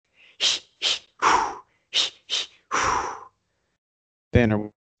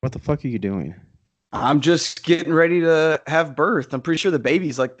Banner, what the fuck are you doing? I'm just getting ready to have birth. I'm pretty sure the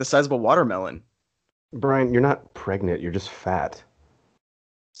baby's like the size of a watermelon. Brian, you're not pregnant. You're just fat.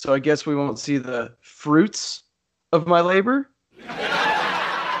 So I guess we won't see the fruits of my labor.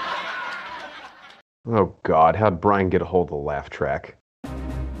 Oh, God. How'd Brian get a hold of the laugh track?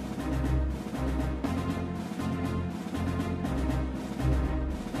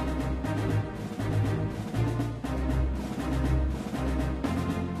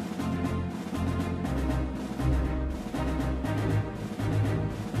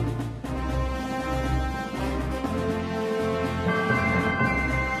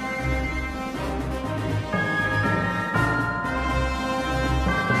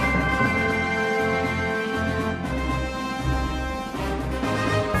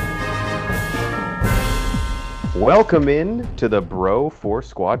 Welcome in to the Bro 4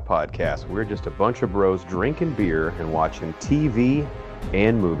 Squad podcast. We're just a bunch of bros drinking beer and watching TV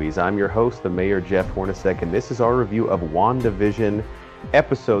and movies. I'm your host, the Mayor Jeff Hornacek, and this is our review of WandaVision,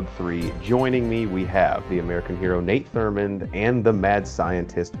 Episode 3. Joining me, we have the American hero Nate Thurmond and the mad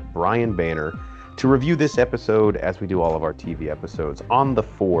scientist Brian Banner to review this episode as we do all of our TV episodes on the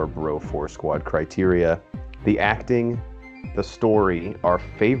 4 Bro 4 Squad criteria: the acting, the story, our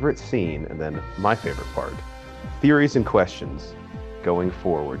favorite scene, and then my favorite part, theories and questions going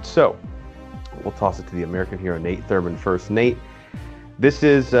forward. So we'll toss it to the American hero Nate Thurmond first. Nate, this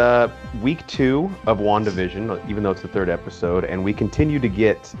is week 2 of WandaVision, even though it's the 3rd episode, and we continue to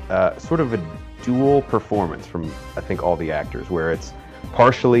get sort of a dual performance from, I think, all the actors, where it's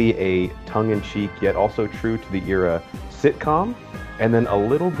partially a tongue-in-cheek yet also true to the era sitcom, and then a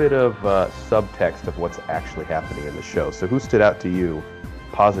little bit of subtext of what's actually happening in the show. So who stood out to you,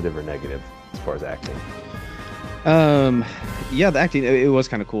 positive or negative, as far as acting? Yeah, the acting, it was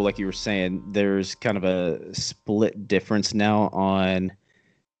kind of cool. Like you were saying, there's kind of a split difference now on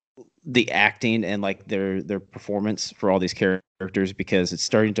the acting and like their performance for all these characters, because it's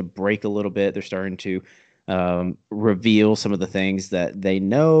starting to break a little bit. They're starting to reveal some of the things that they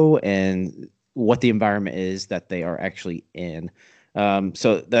know and what the environment is that they are actually in.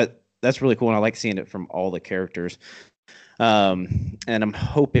 So that's really cool, and I like seeing it from all the characters. And I'm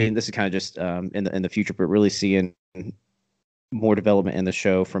hoping this is kind of just in the future, but really seeing more development in the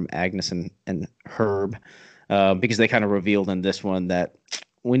show from Agnes and Herb, because they kind of revealed in this one that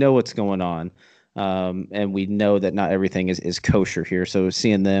we know what's going on, and we know that not everything is kosher here. So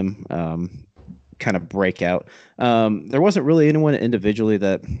seeing them kind of break out, there wasn't really anyone individually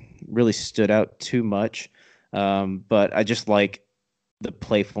that really stood out too much, but I just like the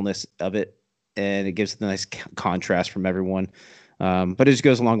playfulness of it, and it gives the nice contrast from everyone. But it just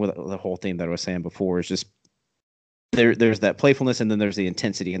goes along with the whole theme that I was saying before. It's just there's that playfulness, and then there's the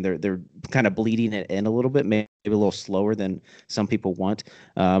intensity, and they're kind of bleeding it in a little bit, maybe a little slower than some people want.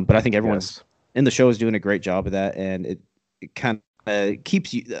 But I think everyone's in the show is doing a great job of that, and it kind of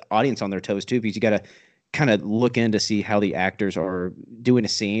keeps the audience on their toes too, because you got to kind of look in to see how the actors are doing a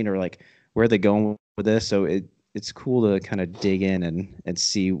scene, or like where they're going with this. So it's cool to kind of dig in and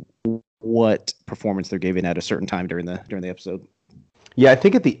see what performance they're giving at a certain time during the episode. Yeah, I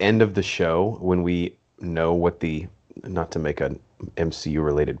think at the end of the show, when we know what the, not to make an MCU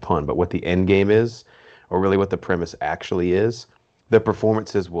related pun, but what the end game is, or really what the premise actually is, the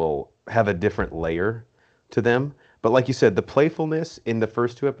performances will have a different layer to them. But like you said, the playfulness in the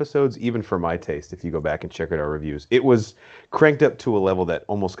first 2 episodes, even for my taste, if you go back and check out our reviews, it was cranked up to a level that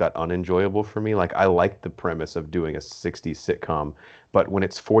almost got unenjoyable for me. Like, I liked the premise of doing a 60s sitcom, but when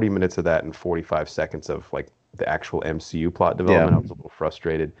it's 40 minutes of that and 45 seconds of like the actual MCU plot development, I was a little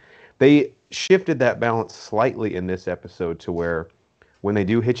frustrated. They shifted that balance slightly in this episode to where when they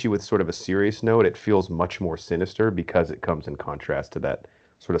do hit you with sort of a serious note, it feels much more sinister because it comes in contrast to that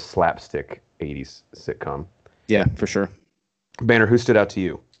sort of slapstick 80s sitcom. Yeah, for sure. Banner, who stood out to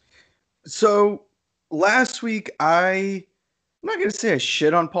you? So last week, I'm not going to say I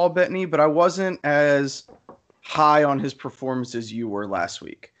shit on Paul Bettany, but I wasn't as high on his performance as you were last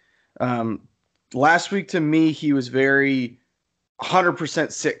week. Last week, to me, he was very 100%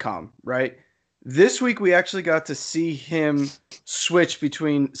 sitcom, right? This week, we actually got to see him switch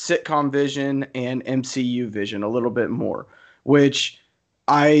between sitcom vision and MCU vision a little bit more, which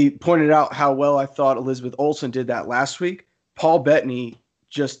I pointed out how well I thought Elizabeth Olsen did that last week. Paul Bettany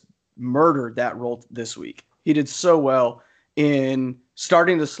just murdered that role this week. He did so well in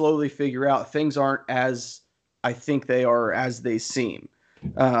starting to slowly figure out things aren't as I think they are as they seem.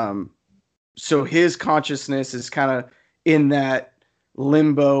 So his consciousness is kind of in that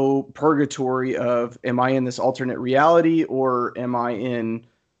limbo purgatory of, am I in this alternate reality or am I in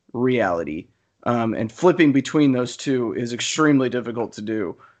reality? And flipping between those two is extremely difficult to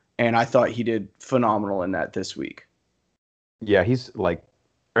do. And I thought he did phenomenal in that this week. Yeah, he's like,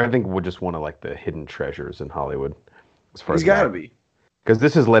 I think we're just one of like the hidden treasures in Hollywood, as far He's as got to be. because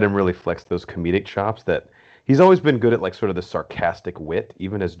this has let him really flex those comedic chops that he's always been good at, like sort of the sarcastic wit,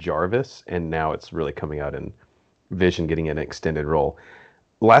 even as Jarvis, and now it's really coming out in Vision getting an extended role.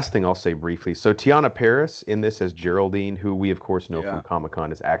 Last thing I'll say briefly. So Tiana Paris in this as Geraldine, who we of course know from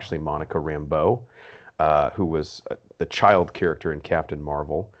Comic-Con is actually Monica Rambeau, who was the child character in Captain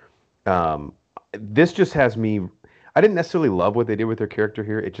Marvel. This just has me. I didn't necessarily love what they did with her character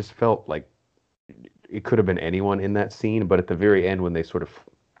here. It just felt like it could have been anyone in that scene. But at the very end, when they sort of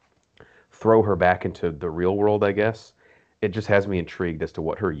throw her back into the real world, I guess, it just has me intrigued as to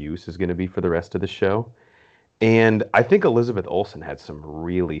what her use is going to be for the rest of the show. And I think Elizabeth Olsen had some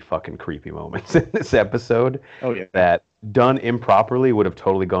really fucking creepy moments in this episode. Oh, yeah. That done improperly would have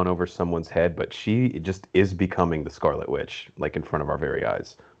totally gone over someone's head, but she just is becoming the Scarlet Witch, like in front of our very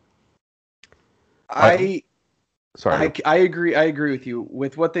eyes. I agree. I agree with you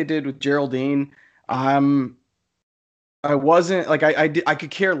with what they did with Geraldine. I wasn't like I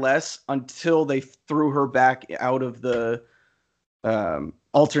could care less until they threw her back out of the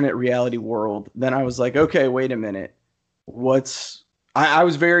alternate reality world. Then I was like, okay, wait a minute. I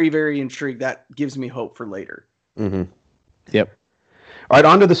was very, very intrigued. That gives me hope for later. Mm-hmm. Yep. All right,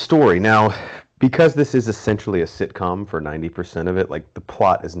 on to the story. Now, because this is essentially a sitcom for 90% of it, like the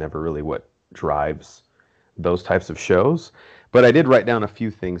plot is never really what drives those types of shows. But I did write down a few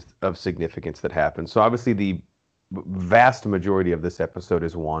things of significance that happened. So obviously the vast majority of this episode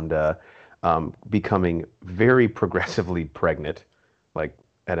is Wanda becoming very progressively pregnant, like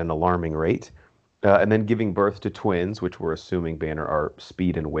at an alarming rate, and then giving birth to twins, which we're assuming Banner are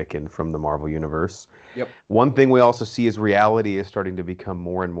Speed and Wiccan from the Marvel Universe. Yep. One thing we also see is reality is starting to become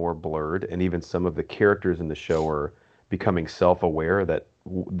more and more blurred, and even some of the characters in the show are becoming self-aware that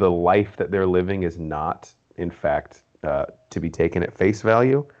the life that they're living is not, in fact, to be taken at face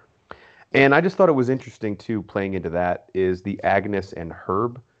value. And I just thought it was interesting, too, playing into that, is the Agnes and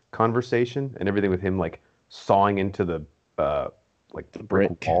Herb conversation and everything with him, like, sawing into the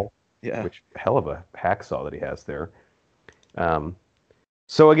brick wall. Yeah. Which, hell of a hacksaw that he has there.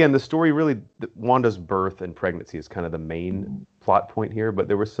 So, again, the story really, Wanda's birth and pregnancy is kind of the main plot point here, but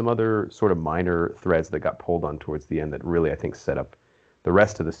there were some other sort of minor threads that got pulled on towards the end that really, I think, set up the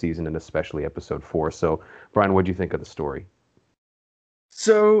rest of the season, and especially episode 4. So, Brian, what do you think of the story?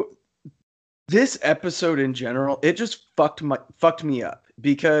 So this episode in general, it just fucked me up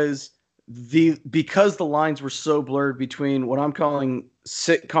because the lines were so blurred between what I'm calling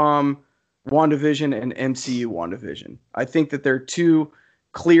sitcom WandaVision and MCU WandaVision. I think that they're two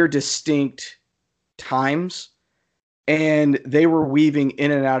clear, distinct times, and they were weaving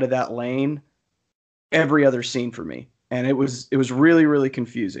in and out of that lane every other scene for me, and it was really, really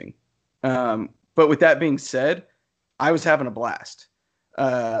confusing. But with that being said, I was having a blast.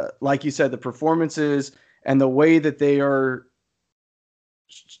 Like you said, the performances and the way that they are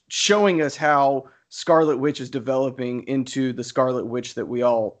showing us how Scarlet Witch is developing into the Scarlet Witch that we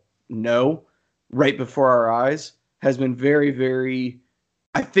all know right before our eyes has been very, very.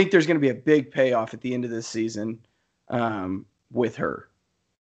 I think there's going to be a big payoff at the end of this season with her.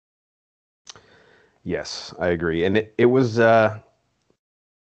 Yes, I agree. And it was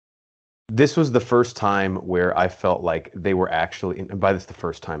this was the first time where I felt like they were actually, and by this the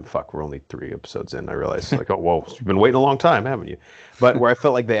first time, we're only 3 episodes in. I realized, like, oh, whoa, you've been waiting a long time, haven't you? But where I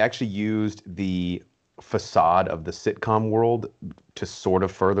felt like they actually used the facade of the sitcom world to sort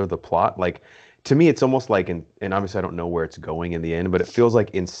of further the plot. Like, to me, it's almost like, and obviously I don't know where it's going in the end, but it feels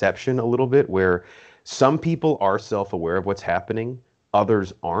like Inception a little bit, where some people are self-aware of what's happening,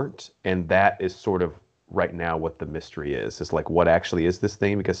 others aren't, and that is sort of right now what the mystery is. It's like, what actually is this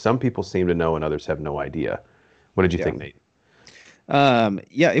thing? Because some people seem to know and others have no idea. What did you think, Nate?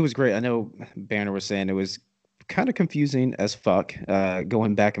 Yeah, it was great. I know Banner was saying it was kind of confusing as fuck,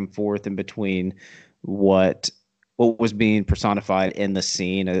 going back and forth in between what was being personified in the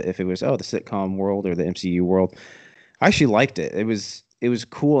scene, if it was the sitcom world or the MCU world. I actually liked it. It was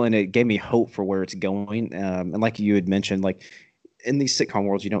cool, and it gave me hope for where it's going. And like you had mentioned, like, in these sitcom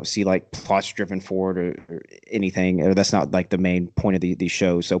worlds, you don't see like plots driven forward or anything, or that's not like the main point of these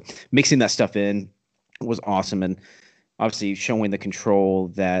shows. So mixing that stuff in was awesome, and obviously showing the control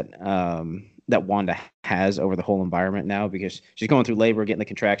that that Wanda has over the whole environment now, because she's going through labor, getting the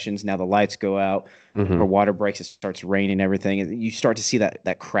contractions. Now the lights go out, her water breaks, it starts raining, everything. And you start to see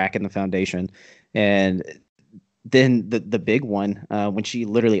that crack in the foundation, and then the big one when she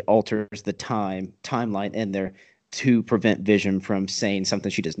literally alters the timeline in there. to prevent Vision from saying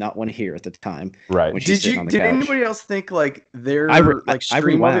something she does not want to hear at the time. Right. When she's sitting on the Did couch. anybody else think like their I stream of it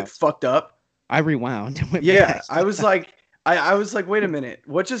rewound. fucked up? I rewound. And went Yeah, back. I was like, I was like, wait a minute,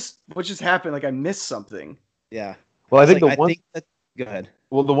 what just happened? Like I missed something. Yeah. Well, I think go ahead.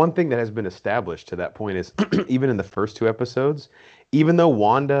 Well, the one thing that has been established to that point is even in the first 2 episodes, even though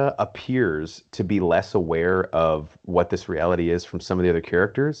Wanda appears to be less aware of what this reality is from some of the other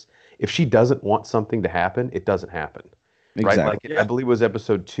characters, if she doesn't want something to happen, it doesn't happen. Exactly. Right? Like I believe it was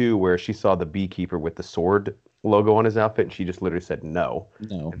episode 2 where she saw the beekeeper with the sword logo on his outfit and she just literally said no.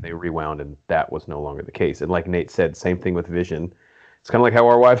 No. And they rewound and that was no longer the case. And like Nate said, same thing with Vision. It's kind of like how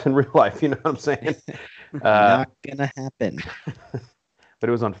our wives in real life, you know what I'm saying? Not gonna happen. But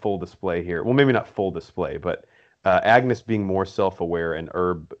it was on full display here. Well, maybe not full display, but Agnes being more self-aware and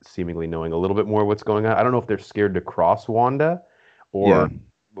Herb seemingly knowing a little bit more what's going on. I don't know if they're scared to cross Wanda or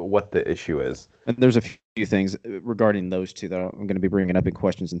what the issue is. And there's a few things regarding those two that I'm going to be bringing up in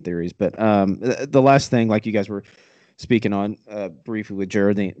questions and theories. But the last thing, like you guys were speaking on briefly with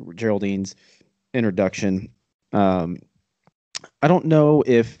Geraldine's introduction, I don't know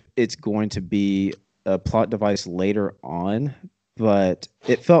if it's going to be a plot device later on, but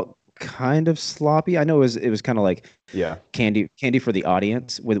it felt kind of sloppy. I know it was kind of like candy for the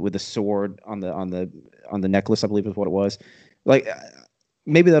audience with the sword on the necklace, I believe is what it was. Like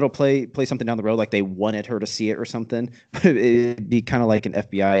maybe that'll play something down the road, like they wanted her to see it or something. But it'd be kind of like an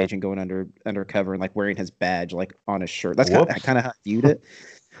FBI agent going undercover and like wearing his badge like on his shirt. That's kind of how I viewed it.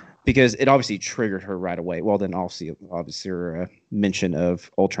 Because it obviously triggered her right away. Well, then obviously a mention of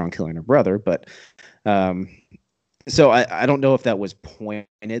Ultron killing her brother, but so I don't know if that was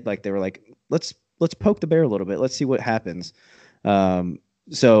pointed. Like they were like, let's poke the bear a little bit. Let's see what happens.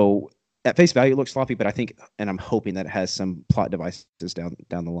 So at face value, it looks sloppy, but I think, and I'm hoping that it has some plot devices down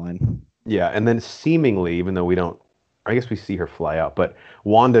the line. Yeah, and then seemingly, even though I guess we see her fly out, but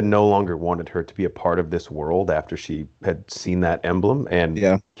Wanda no longer wanted her to be a part of this world after she had seen that emblem.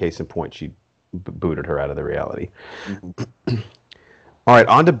 And case in point, she booted her out of the reality. Mm-hmm. All right,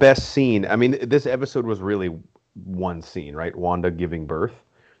 on to best scene. I mean, this episode was really one scene, right? Wanda giving birth.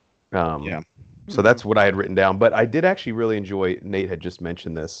 So that's what I had written down. But I did actually really enjoy, Nate had just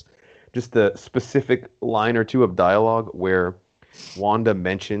mentioned this, just the specific line or two of dialogue where Wanda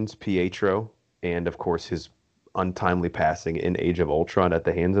mentions Pietro and, of course, his untimely passing in Age of Ultron at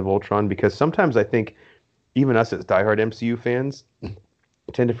the hands of Ultron, because sometimes I think even us as diehard MCU fans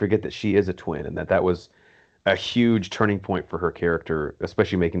tend to forget that she is a twin and that was a huge turning point for her character,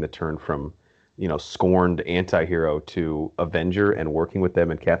 especially making the turn from, scorned anti-hero to Avenger and working with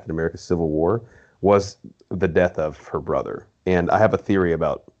them in Captain America Civil War was the death of her brother. And I have a theory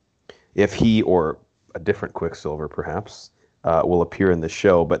about if he or a different Quicksilver perhaps will appear in the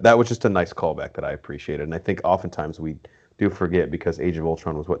show, but that was just a nice callback that I appreciated. And I think oftentimes we do forget because Age of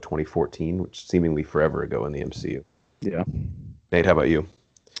Ultron was 2014, which seemingly forever ago in the MCU. Yeah. Nate, how about you?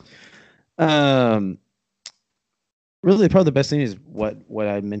 Really, probably the best thing is what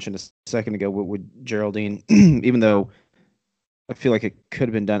I mentioned a second ago with Geraldine. Even though I feel like it could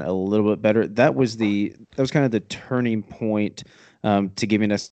have been done a little bit better, that was kind of the turning point to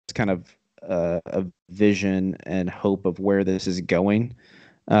giving us kind of a vision and hope of where this is going.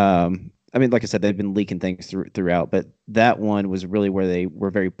 I mean, like I said, they've been leaking things throughout, but that one was really where they were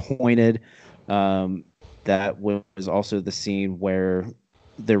very pointed. That was also the scene where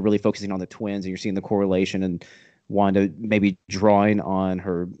they're really focusing on the twins, and you're seeing the correlation and Wanda maybe drawing on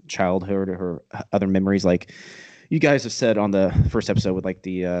her childhood or her other memories, like you guys have said on the first episode with like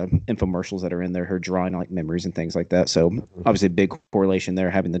the infomercials that are in there, her drawing like memories and things like that. So obviously a big correlation there,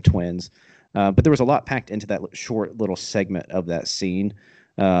 having the twins. But there was a lot packed into that short little segment of that scene.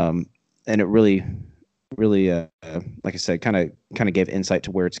 And it really, like I said, kind of gave insight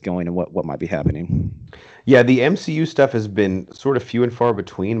to where it's going and what might be happening. Yeah, the MCU stuff has been sort of few and far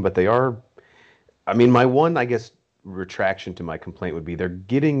between, but they are, I mean, my one, I guess, retraction to my complaint would be they're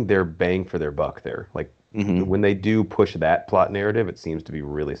getting their bang for their buck there. Like when they do push that plot narrative, it seems to be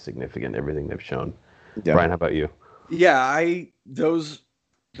really significant, everything they've shown. Yeah. Brian, how about you? Yeah, those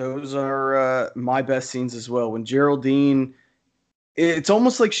are my best scenes as well. When Geraldine, it's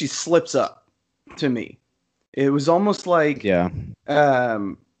almost like she slips up to me. It was almost like, and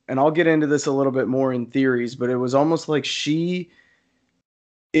I'll get into this a little bit more in theories, but it was almost like she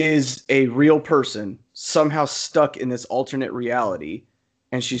is a real person somehow stuck in this alternate reality,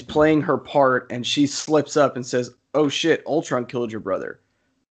 and she's playing her part, and she slips up and says, "Oh shit, Ultron killed your brother."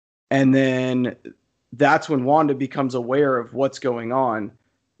 And then that's when Wanda becomes aware of what's going on,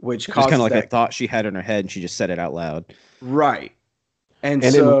 which causes kind of like a thought she had in her head, and she just said it out loud. Right. And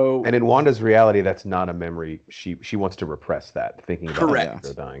and in Wanda's reality, that's not a memory. She wants to repress that, thinking about correct,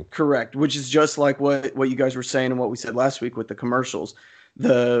 her dying. Correct, which is just like what you guys were saying and what we said last week with the commercials.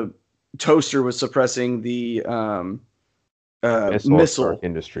 The toaster was suppressing the missile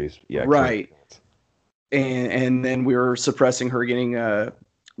industries, yeah, right, and then we were suppressing her getting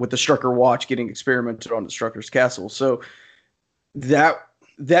with the Strucker watch getting experimented on the Strucker's castle. So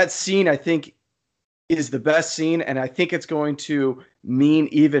that scene, I think, is the best scene, and I think it's going to mean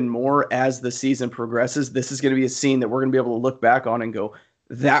even more as the season progresses. This is going to be a scene that we're going to be able to look back on and go,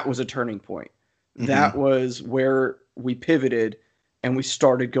 that was a turning point. Mm-hmm. That was where we pivoted and we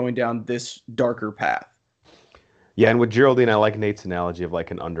started going down this darker path. Yeah, and with Geraldine, I like Nate's analogy of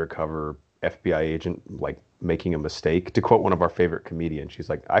like an undercover FBI agent like making a mistake. To quote one of our favorite comedians, she's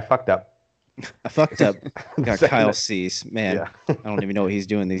like, I fucked up. Got Kyle Cease. Man, yeah. I don't even know what he's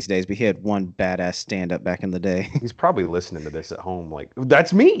doing these days, but he had one badass stand-up back in the day. He's probably listening to this at home like,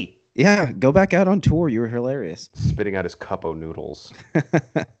 that's me! Yeah, go back out on tour. You were hilarious. Spitting out his cup of noodles.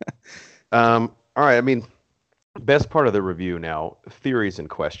 All right, I mean, best part of the review now, theories and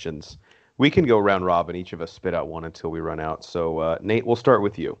questions. We can go round robin. Each of us spit out one until we run out. So, Nate, we'll start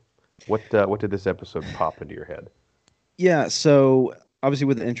with you. What did this episode pop into your head? Yeah, so obviously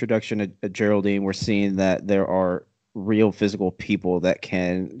with the introduction of Geraldine, we're seeing that there are real physical people that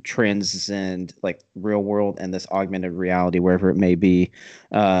can transcend like real world and this augmented reality, wherever it may be.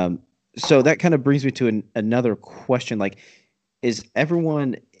 So that kind of brings me to another question. Like, is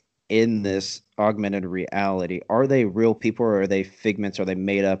everyone in this augmented reality, are they real people, or are they figments? Are they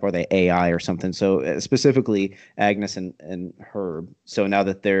made up? Are they AI or something? So specifically Agnes and Herb. So now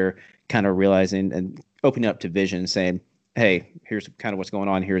that they're kind of realizing and opening up to Vision, saying, hey, here's kind of what's going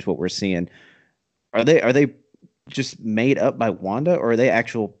on. Here's what we're seeing. Are they just made up by Wanda, or are they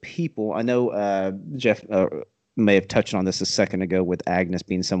actual people? I know Jeff may have touched on this a second ago with Agnes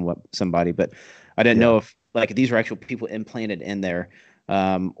being somebody, but I didn't know if like these are actual people implanted in there,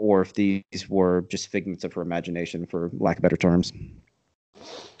 or if these were just figments of her imagination, for lack of better terms.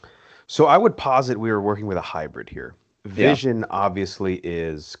 So I would posit we were working with a hybrid here. Vision obviously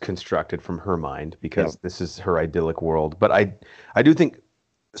is constructed from her mind because this is her idyllic world. But I do think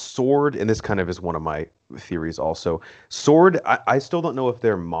Sword, and this kind of is one of my theories also, Sword, I still don't know if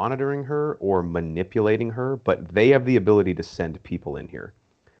they're monitoring her or manipulating her, but they have the ability to send people in here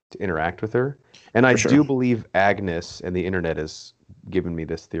to interact with her. And I do believe Agnes, and the internet has given me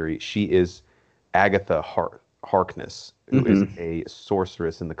this theory, she is Agatha Harkness, who is a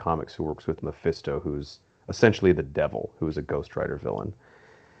sorceress in the comics who works with Mephisto, who's essentially the devil, who is a Ghost Rider villain.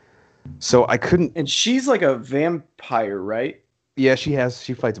 So I couldn't... And she's like a vampire, right? Yeah, she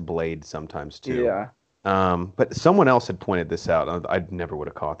fights Blade sometimes too. Yeah. But someone else had pointed this out. I never would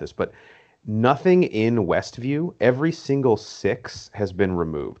have caught this, but nothing in Westview, every single 6 has been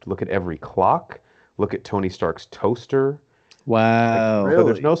removed. Look at every clock. Look at Tony Stark's toaster. Wow. Really? So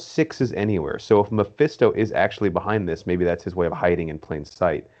there's no 6s anywhere. So if Mephisto is actually behind this, maybe that's his way of hiding in plain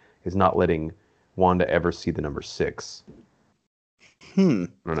sight, is not letting Wanda ever see the number 6. I don't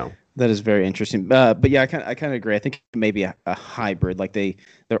know. That is very interesting. But yeah, I kind of agree. I think maybe a hybrid. Like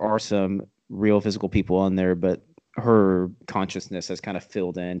there are some real physical people in there, but her consciousness has kind of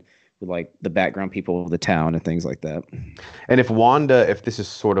filled in with like the background people of the town and things like that. And if this is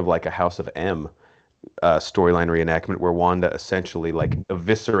sort of like a House of M storyline reenactment where Wanda essentially like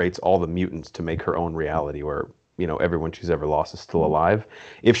eviscerates all the mutants to make her own reality, where everyone she's ever lost is still alive.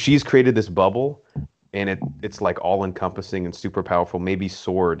 If she's created this bubble and it's like all encompassing and super powerful, maybe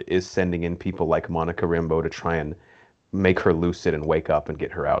Sword is sending in people like Monica Rambeau to try and make her lucid and wake up and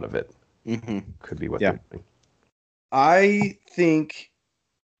get her out of it. Could be what they're doing. I think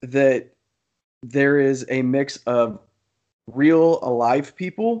that there is a mix of real alive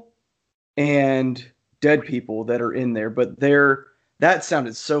people and dead people that are in there, but that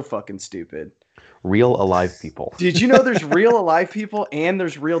sounded so fucking stupid. Real alive people. Did you know there's real alive people and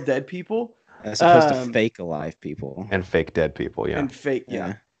there's real dead people? As opposed to fake alive people. And fake dead people, yeah. And fake,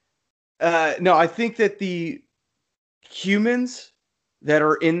 yeah. No, I think that the humans that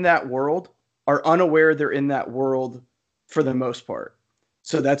are in that world are unaware they're in that world for the most part.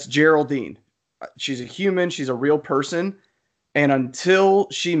 So that's Geraldine. She's a human. She's a real person. And until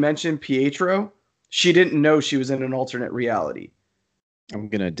she mentioned Pietro, she didn't know she was in an alternate reality. I'm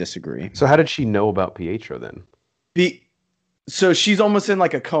going to disagree. So how did she know about Pietro then? So she's almost in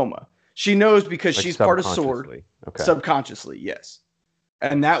like a coma. She knows because like she's part of Sword. Okay. Subconsciously, yes.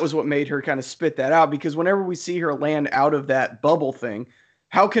 And that was what made her kind of spit that out, because whenever we see her land out of that bubble thing,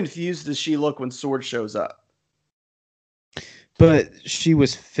 how confused does she look when Sword shows up? But she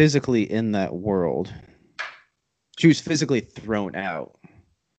was physically in that world. She was physically thrown out.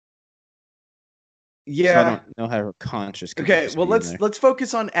 Yeah. So I don't know how her conscious could Okay, just well be in there. let's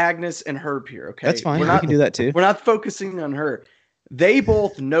focus on Agnes and Herb here, okay? That's fine. We're We not can do that too. we're not focusing on her. They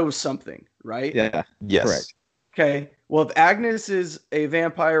both know something, right? Yeah. Yes. Correct. Okay. Well, if Agnes is a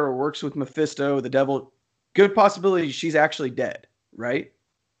vampire or works with Mephisto, the devil, good possibility she's actually dead, right?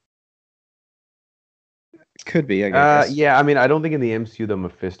 Could be, I guess. Yeah, I mean, I don't think in the MCU the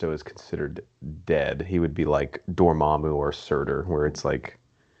Mephisto is considered dead. He would be like Dormammu or Surtur, where it's like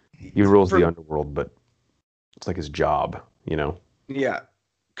he rules the underworld, but it's like his job, you know? Yeah.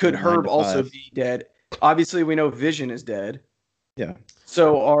 Could 9 Herb to also 5. be dead? Obviously, we know Vision is dead. Yeah.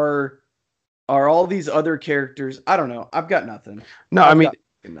 So are all these other characters? I don't know. I've got nothing. No, I mean,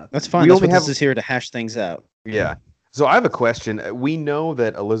 nothing. That's fine. We That's only what have- this is here to hash things out. yeah. So I have a question. We know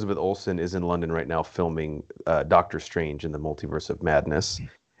that Elizabeth Olsen is in London right now filming Doctor Strange in the Multiverse of Madness.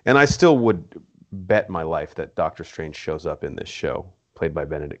 And I still would bet my life that Doctor Strange shows up in this show, played by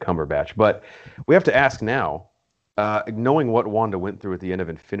Benedict Cumberbatch. But we have to ask now, knowing what Wanda went through at the end of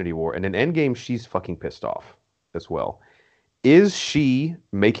Infinity War, and in Endgame, she's fucking pissed off as well. Is she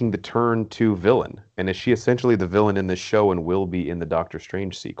making the turn to villain? And is she essentially the villain in this show and will be in the Doctor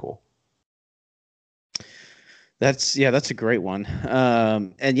Strange sequel? That's a great one.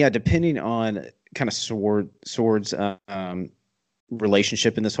 And yeah, depending on kind of Sword's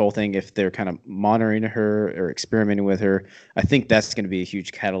relationship in this whole thing, if they're kind of monitoring her or experimenting with her, I think that's going to be a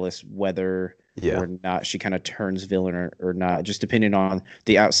huge catalyst, whether or not she kind of turns villain or not, just depending on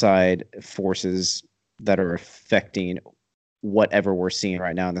the outside forces that are affecting whatever we're seeing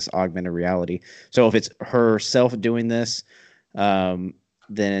right now in this augmented reality. So if it's herself doing this,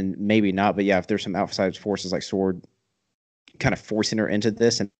 then maybe not. But yeah, if there's some outside forces like Sword kind of forcing her into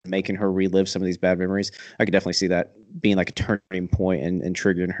this and making her relive some of these bad memories, I could definitely see that being like a turning point and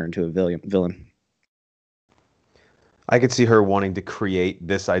triggering her into a villain. I could see her wanting to create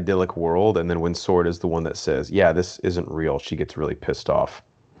this idyllic world, and then when Sword is the one that says, yeah, this isn't real, she gets really pissed off.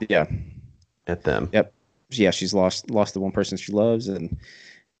 Yeah. At them. Yep. Yeah, she's lost the one person she loves, and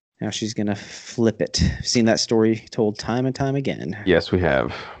now she's gonna flip it. Seen that story told time and time again. Yes, we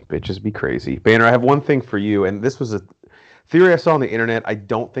have. Bitches be crazy. Banner, I have one thing for you, and this was a theory I saw on the internet. I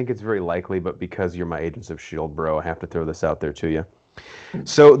don't think it's very likely, but because you're my Agents of S.H.I.E.L.D., bro, I have to throw this out there to you.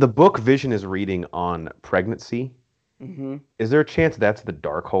 So the book Vision is reading on pregnancy. Mm-hmm. Is there a chance that's the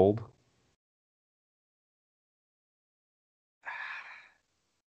Darkhold?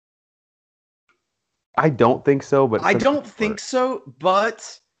 I don't think so, but I don't think so,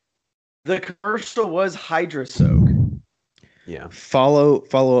 but the commercial was Hydra Soak. Yeah. Follow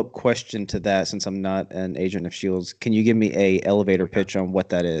up question to that, since I'm not an agent of S.H.I.E.L.D. Can you give me a elevator pitch on what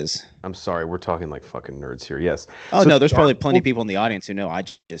that is? I'm sorry, we're talking like fucking nerds here. Yes. Oh, so no, there's probably plenty of people in the audience who know. I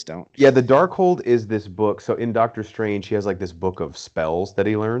just don't. Yeah, the Darkhold is this book. So in Doctor Strange, he has like this book of spells that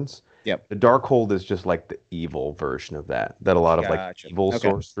he learns. Yep. The Darkhold is just like the evil version of that a lot of like evil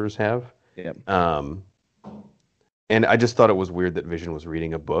sorcerers have. Yep. And I just thought it was weird that Vision was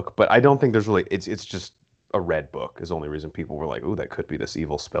reading a book, but I don't think there's really it's just a red book is the only reason people were like, "Ooh, that could be this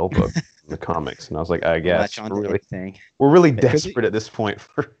evil spell book in the comics." And I was like, I guess we're really desperate at this point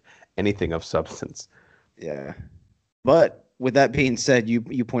for anything of substance. Yeah. But with that being said, you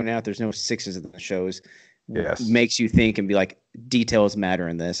pointed out there's no sixes in the shows. Yes. Makes you think and be like, details matter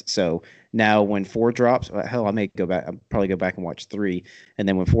in this. So now when 4 drops, hell, I'll probably go back and watch 3. And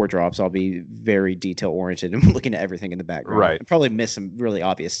then when 4 drops, I'll be very detail oriented and looking at everything in the background. Right. I'll probably miss some really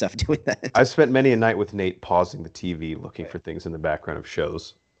obvious stuff doing that. I've spent many a night with Nate pausing the TV, looking for things in the background of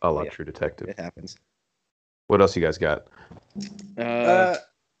shows, a la True Detective. It happens. What else you guys got? I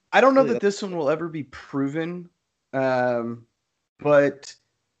don't know that this one will ever be proven, but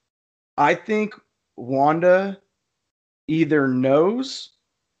I think Wanda either knows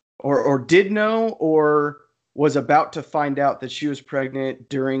or did know or was about to find out that she was pregnant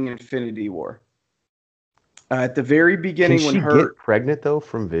during Infinity War. At the very beginning, Can she get pregnant though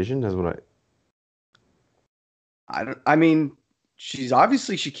from Vision? That's what I mean, she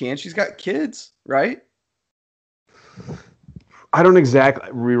can. She's got kids, right? I don't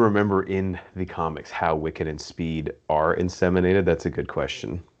exactly remember in the comics how Wiccan and Speed are inseminated. That's a good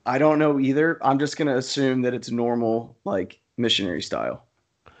question. I don't know either. I'm just going to assume that it's normal, like missionary style.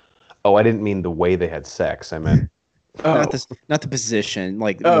 Oh, I didn't mean the way they had sex. I meant not the position,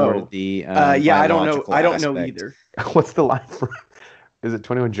 like more the I don't know. I don't know either. What's the line from? Is it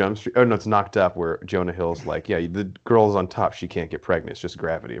 21 Jump Street? Oh no, it's Knocked Up, where Jonah Hill's like, yeah, the girl's on top, she can't get pregnant. It's just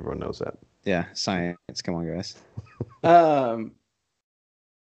gravity. Everyone knows that. Yeah, science. Come on, guys.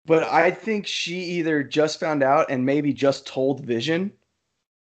 But I think she either just found out and maybe just told Vision,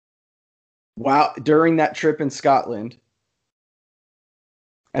 Wow, during that trip in Scotland.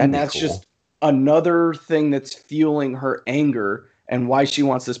 And That'd be that's cool. just another thing that's fueling her anger and why she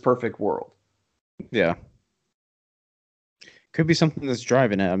wants this perfect world. Yeah. Could be something that's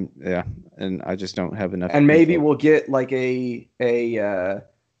driving it. Yeah, and I just don't have enough. And maybe info. we'll get like a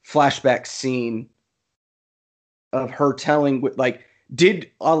flashback scene of her telling, like, did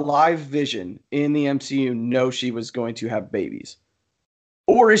a live Vision in the MCU know she was going to have babies?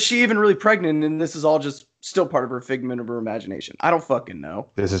 Or is she even really pregnant and this is all just still part of her figment of her imagination? I don't fucking know.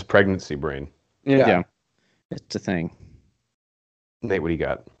 This is pregnancy brain. Yeah. It's a thing. Nate, what do you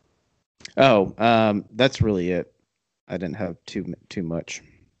got? Oh, that's really it. I didn't have too much.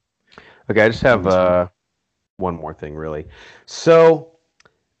 Okay, I just have one more thing, really. So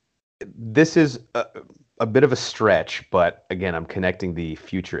this is a bit of a stretch, but again, I'm connecting the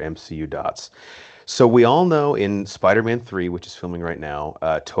future MCU dots. So we all know in Spider-Man 3, which is filming right now,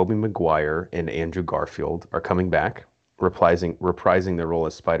 Tobey Maguire and Andrew Garfield are coming back, reprising their role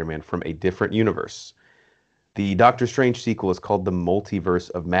as Spider-Man from a different universe. The Doctor Strange sequel is called The Multiverse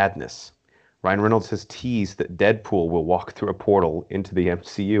of Madness. Ryan Reynolds has teased that Deadpool will walk through a portal into the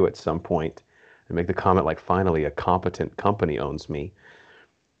MCU at some point and make the comment like, finally, a competent company owns me.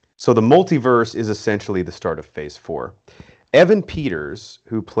 So the multiverse is essentially the start of Phase 4. Evan Peters,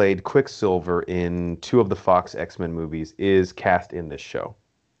 who played Quicksilver in 2 of the Fox X-Men movies, is cast in this show.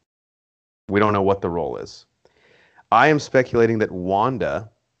 We don't know what the role is. I am speculating that Wanda,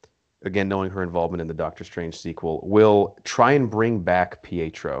 again knowing her involvement in the Doctor Strange sequel, will try and bring back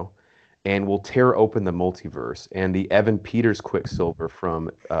Pietro and will tear open the multiverse. And the Evan Peters Quicksilver from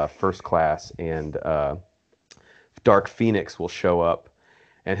First Class and Dark Phoenix will show up,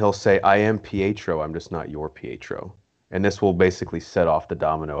 and he'll say, I am Pietro, I'm just not your Pietro. And this will basically set off the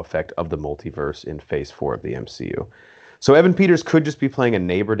domino effect of the multiverse in Phase 4 of the MCU. So Evan Peters could just be playing a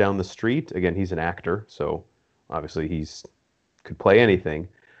neighbor down the street. Again, he's an actor, so obviously could play anything.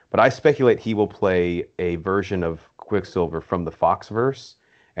 But I speculate he will play a version of Quicksilver from the Foxverse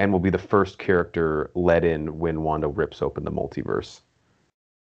and will be the first character let in when Wanda rips open the multiverse.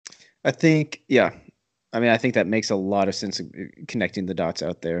 I think, yeah. I mean, I think that makes a lot of sense connecting the dots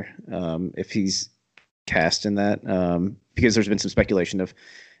out there. If he's cast in that, because there's been some speculation of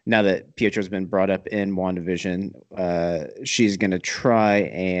now that Pietro's been brought up in WandaVision, she's going to try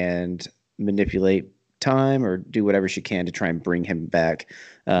and manipulate time or do whatever she can to try and bring him back.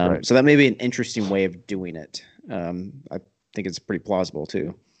 Right. So that may be an interesting way of doing it. I think it's pretty plausible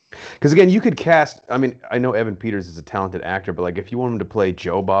too. Because again, you could cast. I mean, I know Evan Peters is a talented actor, but like if you want him to play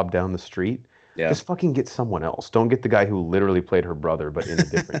Joe Bob down the street, just fucking get someone else. Don't get the guy who literally played her brother, but in a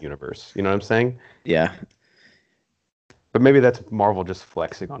different universe. You know what I'm saying? Yeah. But maybe that's Marvel just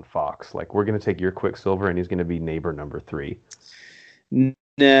flexing on Fox. Like, we're going to take your Quicksilver, and he's going to be neighbor number 3.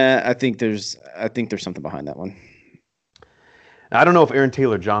 Nah, I think there's something behind that one. I don't know if Aaron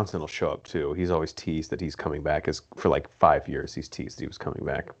Taylor Johnson will show up too. He's always teased that he's coming back. For like 5 years, he's teased he was coming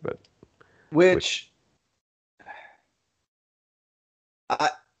back. But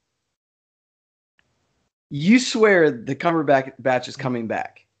you swear the Cumberbatch is coming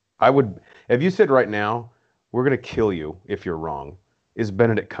back? I would. If you said right now, we're gonna kill you if you're wrong. Is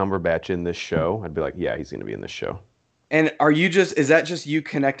Benedict Cumberbatch in this show? I'd be like, yeah, he's gonna be in this show. And is that just you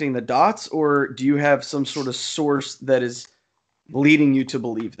connecting the dots, or do you have some sort of source that is leading you to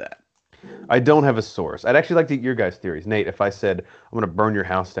believe that? I don't have a source. I'd actually like to get your guys' theories. Nate, if I said, I'm going to burn your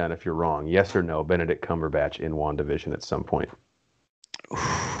house down if you're wrong, yes or no, Benedict Cumberbatch in WandaVision at some point?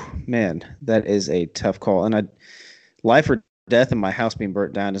 Man, that is a tough call. And life or death and my house being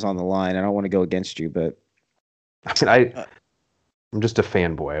burnt down is on the line. I don't want to go against you, but... I mean, I'm just a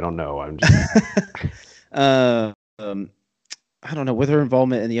fanboy. I don't know. I'm just... I don't know. With her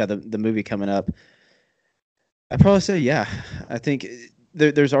involvement in the movie coming up, I'd probably say, yeah. I think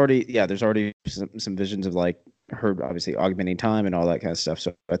there's already some visions of like her obviously augmenting time and all that kind of stuff.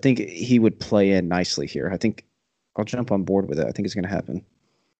 So I think he would play in nicely here. I think I'll jump on board with it. I think it's going to happen.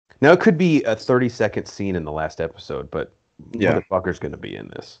 Now it could be a 30-second scene in the last episode, but motherfucker's going to be in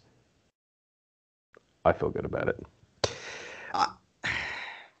this. I feel good about it.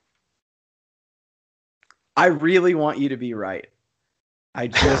 I really want you to be right. I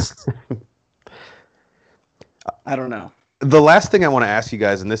just... I don't know. The last thing I want to ask you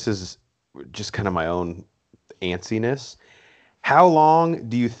guys, and this is just kind of my own antsiness, how long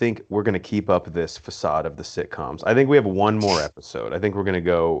do you think we're going to keep up this facade of the sitcoms? I think we have one more episode. I think we're going to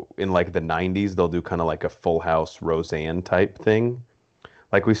go in like the 90s. They'll do kind of like a Full House Roseanne type thing.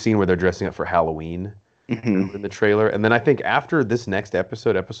 Like we've seen where they're dressing up for Halloween in the trailer. And then I think after this next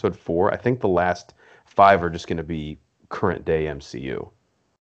episode, episode 4, I think the last 5 are just going to be current day MCU.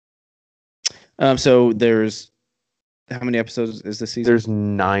 So there's how many episodes is this season? There's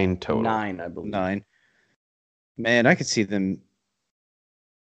 9 total. 9, I believe. 9. Man, I could see them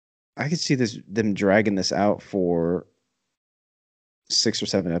dragging this out for 6 or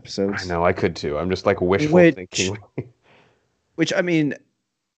 7 episodes. I know, I could too. I'm just like wishful thinking. Which I mean,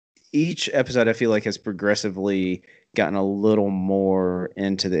 each episode I feel like has progressively gotten a little more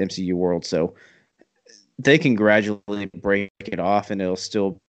into the MCU world, so they can gradually break it off, and it'll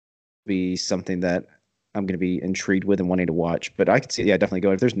still be something that I'm going to be intrigued with and wanting to watch. But I could see, definitely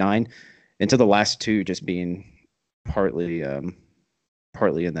go if there's 9, into the last 2 just being partly in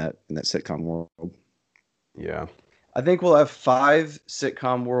that sitcom world. Yeah, I think we'll have 5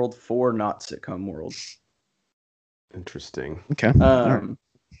 sitcom world, 4 not sitcom world. interesting. Okay.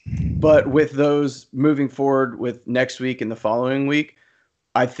 But with those moving forward with next week and the following week,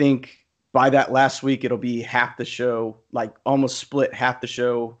 I think by that last week it'll be half the show, like almost split, half the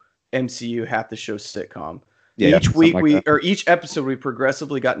show MCU, half the show sitcom. Yeah, each week like each episode we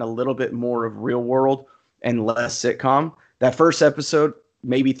progressively gotten a little bit more of real world and less sitcom. That first episode,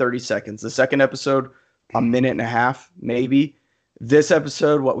 maybe 30 seconds. The second episode, a minute and a half, maybe. This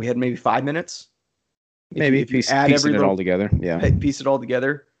episode, we had maybe 5 minutes. Maybe if you add piecing it all together. Yeah. Piece it all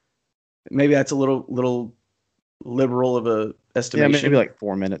together. Maybe that's a little liberal of a estimation. Yeah, maybe like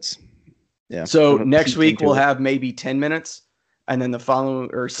 4 minutes. Yeah. So next week we'll have maybe 10 minutes, and then the following,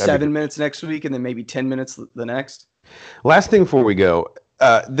 or 7 minutes next week, and then maybe 10 minutes the next. Last thing before we go,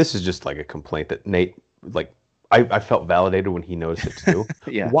 this is just like a complaint that Nate, like, I felt validated when he noticed it too.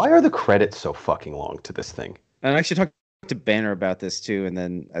 Yeah. Why are the credits so fucking long to this thing? And I actually talked to Banner about this too, and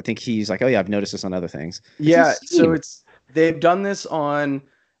then I think he's like, "Oh yeah, I've noticed this on other things." Yeah, so they've done this on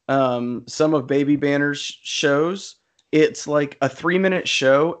some of Baby Banner's shows. It's like a 3-minute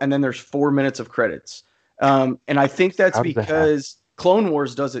show, and then there's 4 minutes of credits. And I think that's because Clone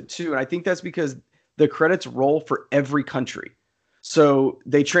Wars does it too, and I think that's because the credits roll for every country. So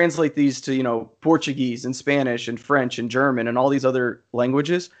they translate these to, Portuguese and Spanish and French and German and all these other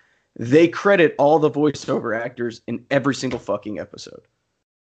languages. They credit all the voiceover actors in every single fucking episode.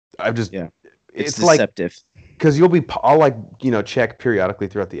 It's deceptive. Because I'll check periodically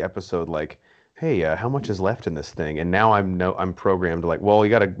throughout the episode, like, hey, how much is left in this thing? And now I'm programmed like, well,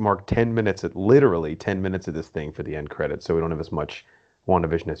 you got to mark 10 minutes literally 10 minutes of this thing for the end credits, so we don't have as much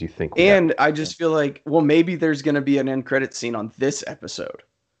WandaVision as you think. And I just feel like, well, maybe there's going to be an end credit scene on this episode.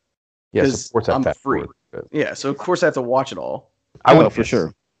 Yes, of course I'm free. Yeah, so of course I have to watch it all. I would for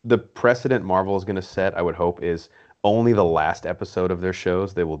sure. The precedent Marvel is going to set, I would hope, is only the last episode of their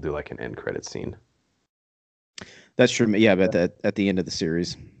shows they will do like an end credit scene. That's true. Yeah, but at the end of the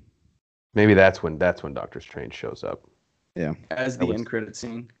series, maybe that's when Doctor Strange shows up. Yeah, as the end credit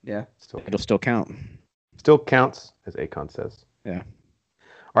scene. Yeah, it'll still count. Still counts, as Akon says. Yeah.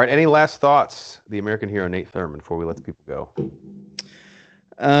 All right. Any last thoughts, the American hero Nate Thurman, before we let the people go?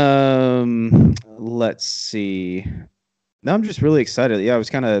 Let's see. No, I'm just really excited. Yeah, I was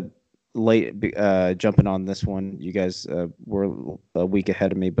kind of late jumping on this one. You guys were a week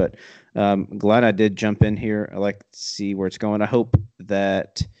ahead of me, but glad I did jump in here. I like to see where it's going. I hope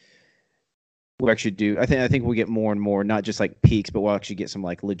that we'll actually do. I think we'll get more and more, not just like peaks, but we'll actually get some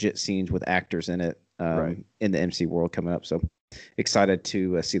like legit scenes with actors in it in the MC world coming up. So excited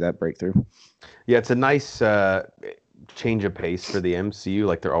to see that breakthrough. Yeah, it's a nice change of pace for the MCU.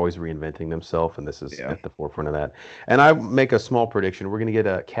 Like, they're always reinventing themselves, and this is at the forefront of that. And I make a small prediction: we're going to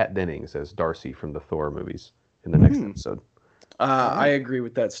get Kat Dennings as Darcy from the Thor movies in the next episode. I agree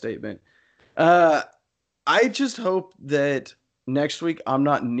with that statement. I just hope that next week I'm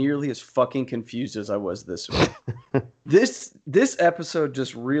not nearly as fucking confused as I was this week. This episode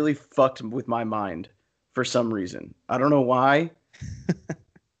just really fucked with my mind for some reason. I don't know why,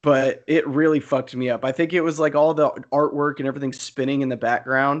 but it really fucked me up. I think it was like all the artwork and everything spinning in the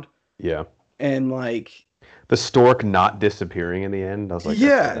background. Yeah. And like the stork not disappearing in the end. I was like,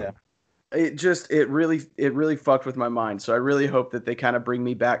 yeah. It really fucked with my mind. So I really hope that they kind of bring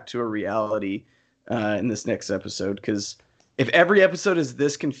me back to a reality in this next episode, because if every episode is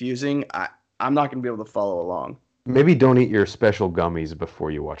this confusing, I'm not going to be able to follow along. Maybe don't eat your special gummies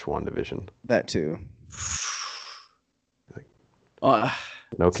before you watch WandaVision. That too. No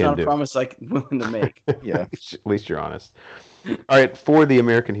it's can not do. a promise I'm willing to make. Yeah, at least you're honest. All right, for the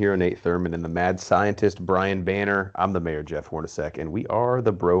American hero Nate Thurman and the mad scientist Brian Banner, I'm the Mayor Jeff Hornacek, and we are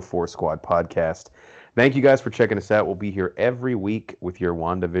the Bro 4 Squad podcast. Thank you guys for checking us out. We'll be here every week with your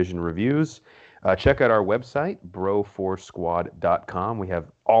WandaVision reviews. Check out our website, bro4squad.com. We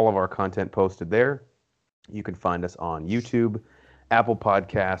have all of our content posted there. You can find us on YouTube, Apple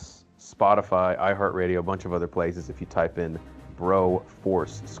Podcasts, Spotify, iHeartRadio, a bunch of other places if you type in Bro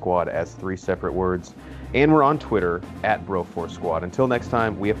Force Squad as 3 separate words. And we're on Twitter at Bro Force Squad. Until next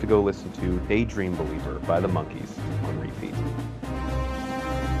time, we have to go listen to Daydream Believer by the Monkees on repeat.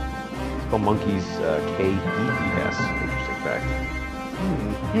 It's called Monkees K-E-E-S. Interesting fact.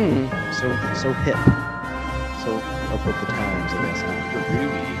 So hip. So up with the times, I guess. Huh?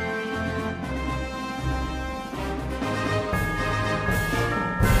 Groovy.